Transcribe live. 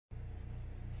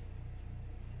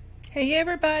Hey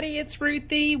everybody, it's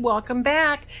Ruthie. Welcome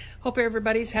back. Hope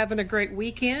everybody's having a great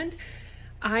weekend.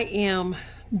 I am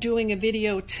doing a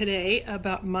video today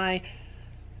about my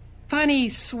funny,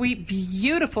 sweet,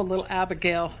 beautiful little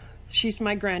Abigail. She's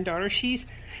my granddaughter.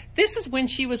 This is when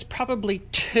she was probably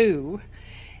 2,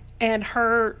 and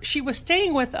she was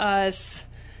staying with us,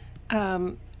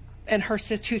 and her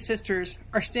 2 sisters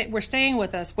were staying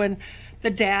with us when the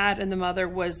dad and the mother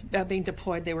was being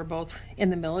deployed. They were both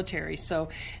in the military, so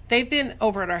they've been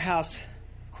over at our house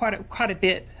quite a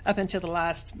bit up until the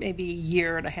last maybe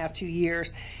year and a half, 2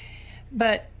 years.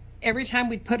 But every time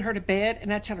we'd put her to bed,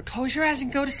 and I'd tell her, "Close your eyes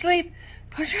and go to sleep.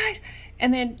 Close your eyes,"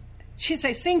 and then she'd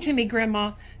say, "Sing to me,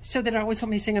 Grandma," so that I always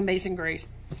told me to sing Amazing Grace.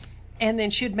 And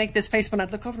then she'd make this face when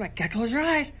I'd look over, and I'd go, "Close your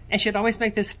eyes," and she'd always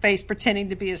make this face pretending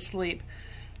to be asleep.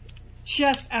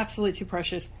 Just absolutely too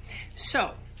precious.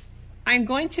 So I'm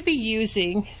going to be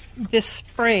using this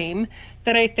frame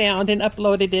that I found and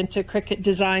uploaded into Cricut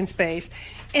Design Space,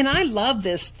 and I love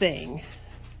this thing.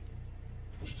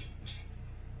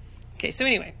 Okay, so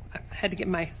anyway, I had to get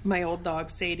my old dog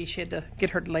Sadie. She had to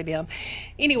get her to lay down.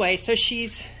 Anyway, so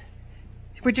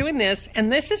we're doing this,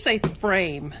 and this is a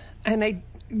frame, and I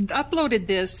uploaded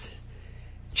this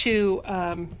to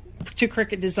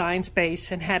Cricut Design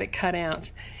Space and had it cut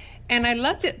out. And I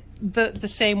left it the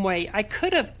same way. I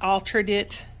could have altered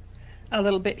it a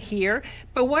little bit here,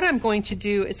 but what I'm going to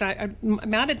do is I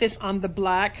mounted this on the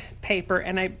black paper,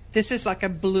 and this is like a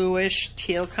bluish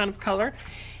teal kind of color,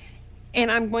 and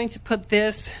I'm going to put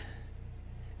this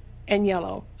in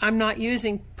yellow. I'm not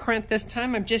using print this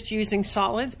time. I'm just using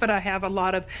solids, but I have a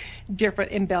lot of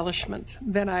different embellishments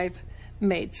that I've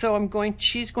made. So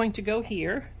she's going to go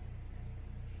here.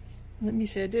 Let me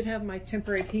see, I did have my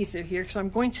temporary adhesive here, because I'm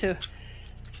going to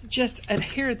just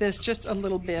adhere this just a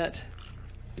little bit.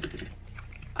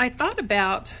 I thought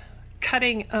about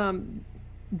cutting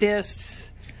this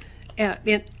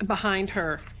behind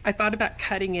her. I thought about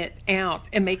cutting it out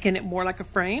and making it more like a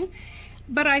frame,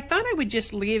 but I thought I would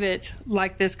just leave it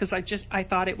like this, because I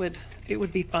thought it would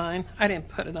be fine. I didn't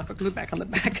put enough glue back on the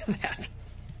back of that.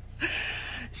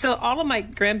 So all of my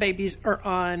grandbabies are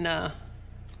on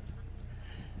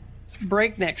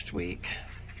break next week.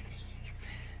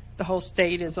 The whole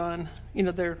state is on,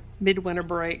 their midwinter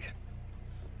break.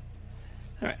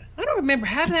 All right, I don't remember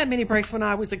having that many breaks when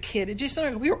I was a kid. It just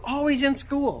we were always in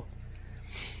school.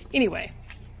 Anyway,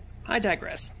 I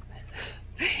digress.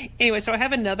 Anyway, so I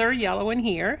have another yellow in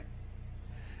here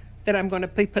that I'm going to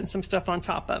be putting some stuff on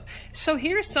top of. So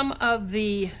here's some of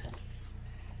the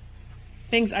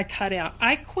things I cut out.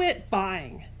 I quit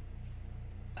buying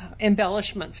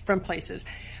embellishments from places.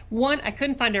 1, I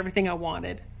couldn't find everything I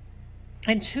wanted,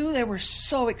 and 2, they were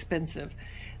so expensive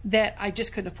that I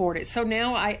just couldn't afford it. So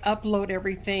now I upload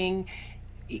everything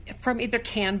from either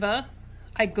Canva.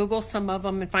 I Google some of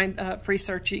them and find free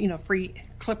search, free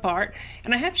clip art,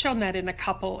 and I have shown that in a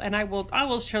couple, and I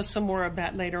will show some more of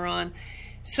that later on.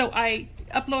 So I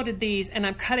uploaded these, and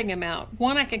I'm cutting them out.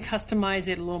 1, I can customize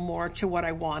it a little more to what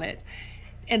I want it.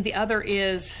 And the other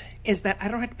is that I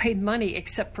don't have to pay money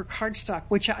except for cardstock,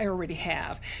 which I already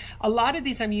have. A lot of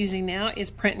these I'm using now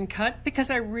is print and cut, because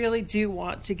I really do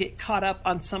want to get caught up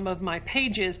on some of my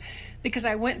pages, because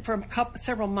I went from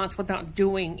several months without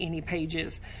doing any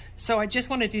pages. So I just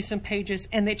want to do some pages,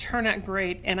 and they turn out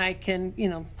great, and I can,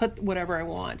 put whatever I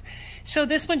want. So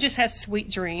this one just has Sweet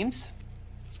Dreams.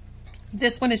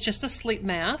 This one is just a sleep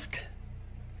mask.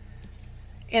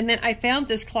 And then I found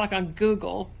this clock on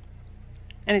Google,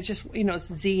 and it's just, it's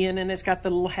Zen, and it's got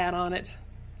the little hat on it.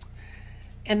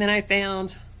 And then I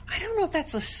found, I don't know if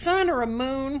that's a sun or a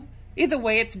moon. Either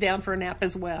way, it's down for a nap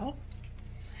as well.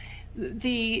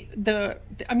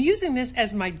 I'm using this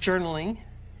as my journaling,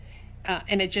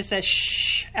 and it just says,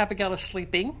 "Shh, Abigail is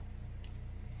sleeping."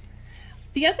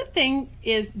 The other thing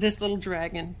is this little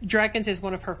dragon. Dragons is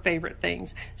one of her favorite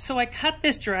things. So I cut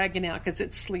this dragon out because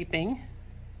it's sleeping.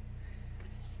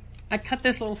 I cut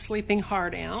this little sleeping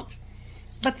heart out.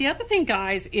 But the other thing,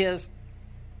 guys, is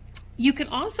you can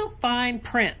also find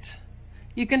print.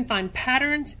 You can find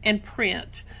patterns and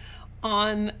print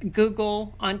on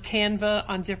Google, on Canva,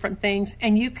 on different things,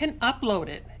 and you can upload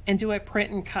it and do a print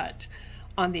and cut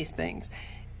on these things.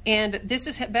 And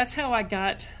that's how I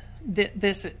got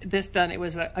this done. It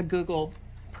was a Google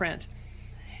print.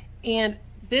 And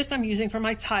this I'm using for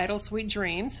my title, Sweet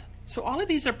Dreams. So all of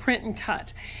these are print and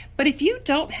cut. But if you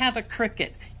don't have a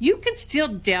Cricut, you can still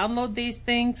download these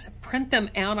things, print them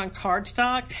out on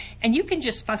cardstock, and you can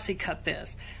just fussy cut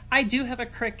this. I do have a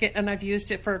Cricut, and I've used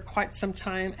it for quite some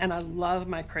time, and I love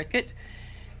my Cricut.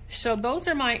 So those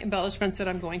are my embellishments that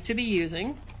I'm going to be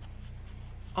using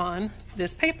on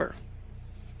this paper.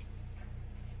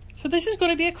 So this is going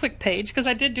to be a quick page because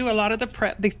I did do a lot of the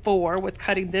prep before with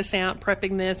cutting this out,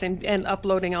 prepping this, and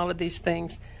uploading all of these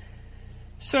things.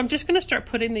 So I'm just going to start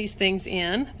putting these things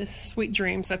in. This Sweet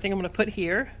Dreams I think I'm going to put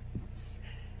here.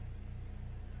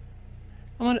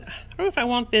 I don't know if I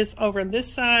want this over on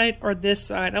this side or this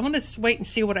side. I'm going to wait and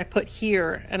see what I put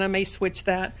here, and I may switch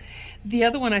that. The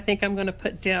other one I think I'm going to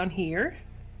put down here,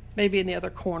 maybe in the other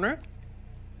corner.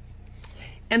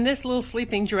 And this little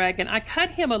sleeping dragon, I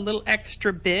cut him a little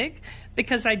extra big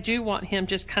because I do want him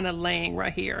just kind of laying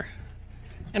right here.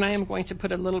 And I am going to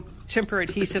put a little temper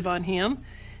adhesive on him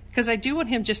because I do want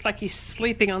him just like he's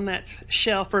sleeping on that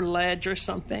shelf or ledge or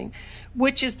something,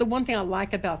 which is the one thing I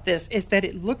like about this is that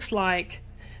it looks like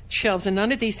shelves, and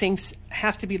none of these things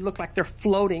have to look like they're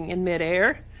floating in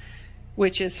midair,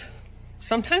 which is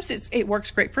sometimes it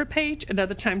works great for a page and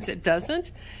other times it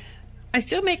doesn't. I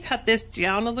still may cut this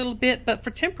down a little bit, but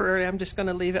for temporary I'm just going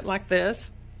to leave it like this.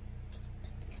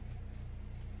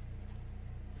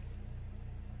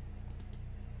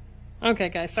 Okay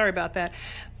guys, sorry about that.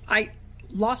 I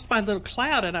lost my little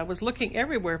cloud and I was looking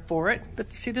everywhere for it,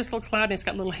 but see this little cloud and it's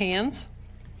got little hands.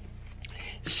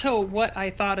 So what I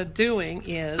thought of doing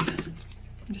is,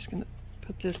 I'm just going to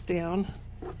put this down,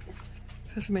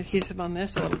 put some adhesive on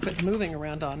this so it'll quit moving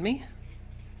around on me.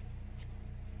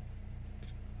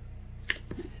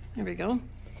 There we go.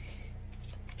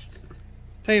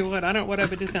 Tell you what, I don't know what I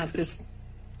would do without this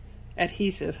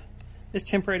adhesive, this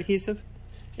temporary adhesive.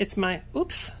 It's my,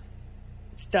 oops,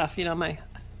 stuff, you know, my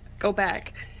go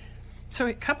back. So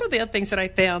a couple of the other things that I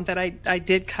found that I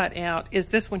did cut out is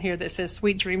this one here that says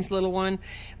Sweet Dreams Little One,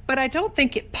 but I don't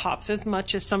think it pops as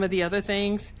much as some of the other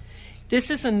things.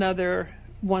 This is another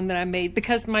one that I made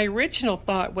because my original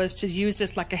thought was to use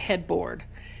this like a headboard,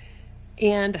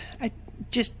 and I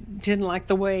just didn't like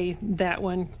the way that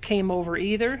one came over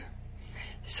either.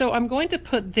 So I'm going to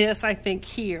put this, I think,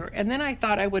 here, and then I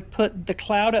thought I would put the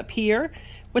cloud up here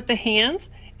with the hands,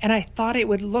 and I thought it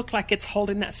would look like it's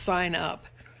holding that sign up.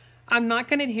 I'm not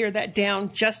going to adhere that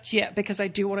down just yet because I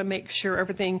do want to make sure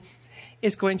everything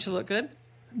is going to look good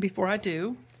before I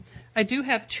do. I do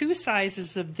have two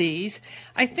sizes of these.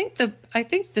 I think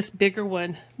this bigger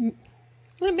one,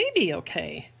 well, it may be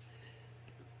okay.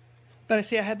 But I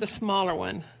see I had the smaller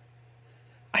one.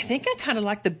 I think I kind of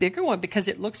like the bigger one because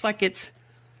it looks like it's,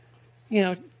 you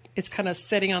know, it's kind of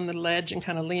sitting on the ledge and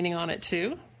kind of leaning on it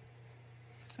too.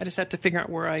 I just have to figure out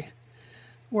where I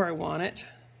want it.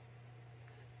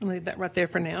 I'll leave that right there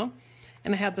for now.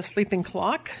 And I have the sleeping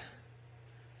clock,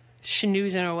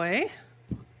 schnoozing away.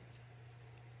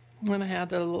 And then I have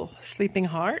the little sleeping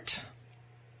heart.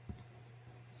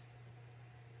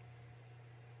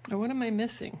 Oh, what am I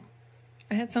missing?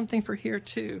 I had something for here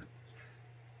too.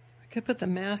 I could put the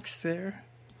max there.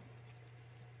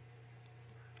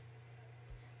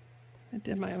 I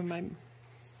did my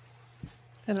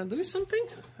did I lose something?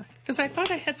 Because I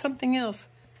thought I had something else.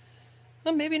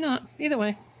 Well, maybe not. Either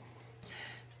way.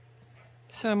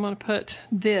 So I'm going to put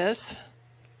this.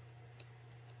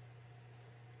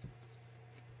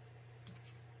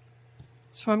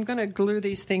 So I'm going to glue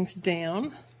these things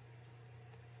down.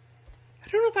 I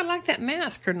don't know if I like that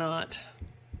mask or not.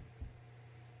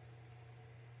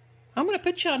 I'm going to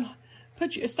put you on,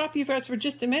 stop you guys for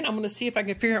just a minute. I'm going to see if I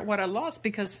can figure out what I lost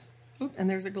because, oop, and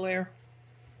there's a glare.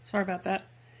 Sorry about that.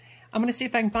 I'm going to see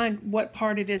if I can find what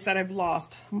part it is that I've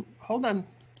lost. Hold on.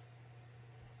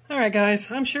 All right, guys,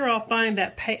 I'm sure I'll find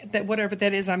that whatever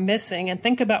that is I'm missing and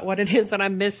think about what it is that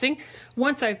I'm missing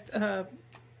once I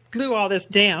glue all this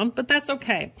down, but that's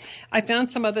okay. I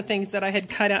found some other things that I had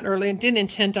cut out earlier and didn't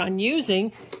intend on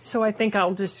using, so I think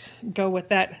I'll just go with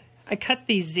that. I cut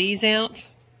these Z's out,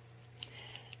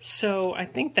 so I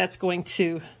think that's going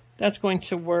to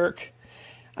work.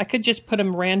 I could just put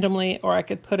them randomly, or I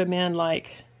could put them in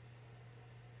like,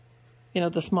 you know,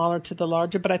 the smaller to the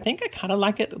larger, but I think I kind of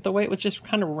like it the way it was just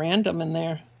kind of random in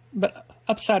there, but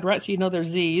upside right, so you know there's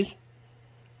Z's.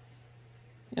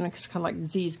 And it's kind of like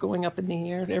Z's going up in the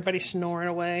air. Everybody's snoring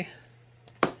away.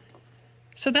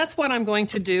 So that's what I'm going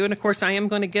to do. And of course, I am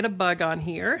going to get a bug on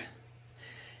here.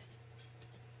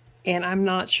 And I'm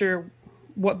not sure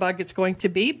what bug it's going to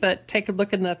be, but take a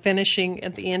look in the finishing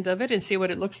at the end of it and see what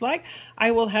it looks like.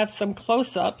 I will have some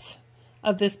close-ups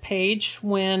of this page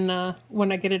when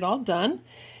I get it all done.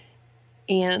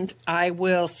 And I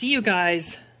will see you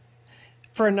guys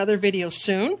for another video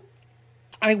soon.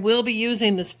 I will be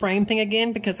using this frame thing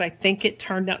again because I think it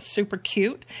turned out super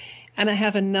cute. And I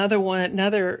have another one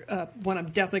I'm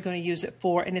definitely going to use it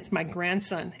for, and it's my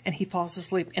grandson, and he falls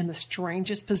asleep in the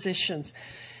strangest positions.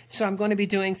 So I'm going to be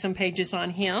doing some pages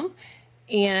on him.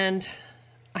 And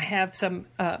I have some,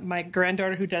 my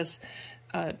granddaughter who does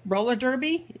roller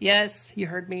derby. Yes, you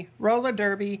heard me, roller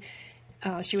derby.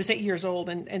 She was 8 years old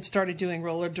and started doing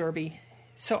roller derby.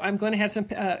 So I'm going to have some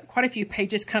quite a few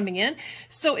pages coming in.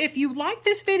 So if you like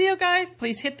this video, guys,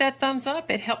 please hit that thumbs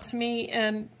up. It helps me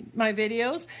in my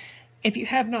videos. If you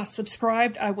have not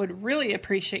subscribed, I would really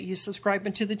appreciate you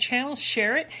subscribing to the channel.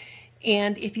 Share it.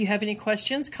 And if you have any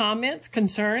questions, comments,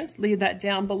 concerns, leave that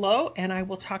down below. And I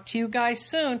will talk to you guys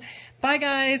soon. Bye,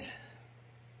 guys.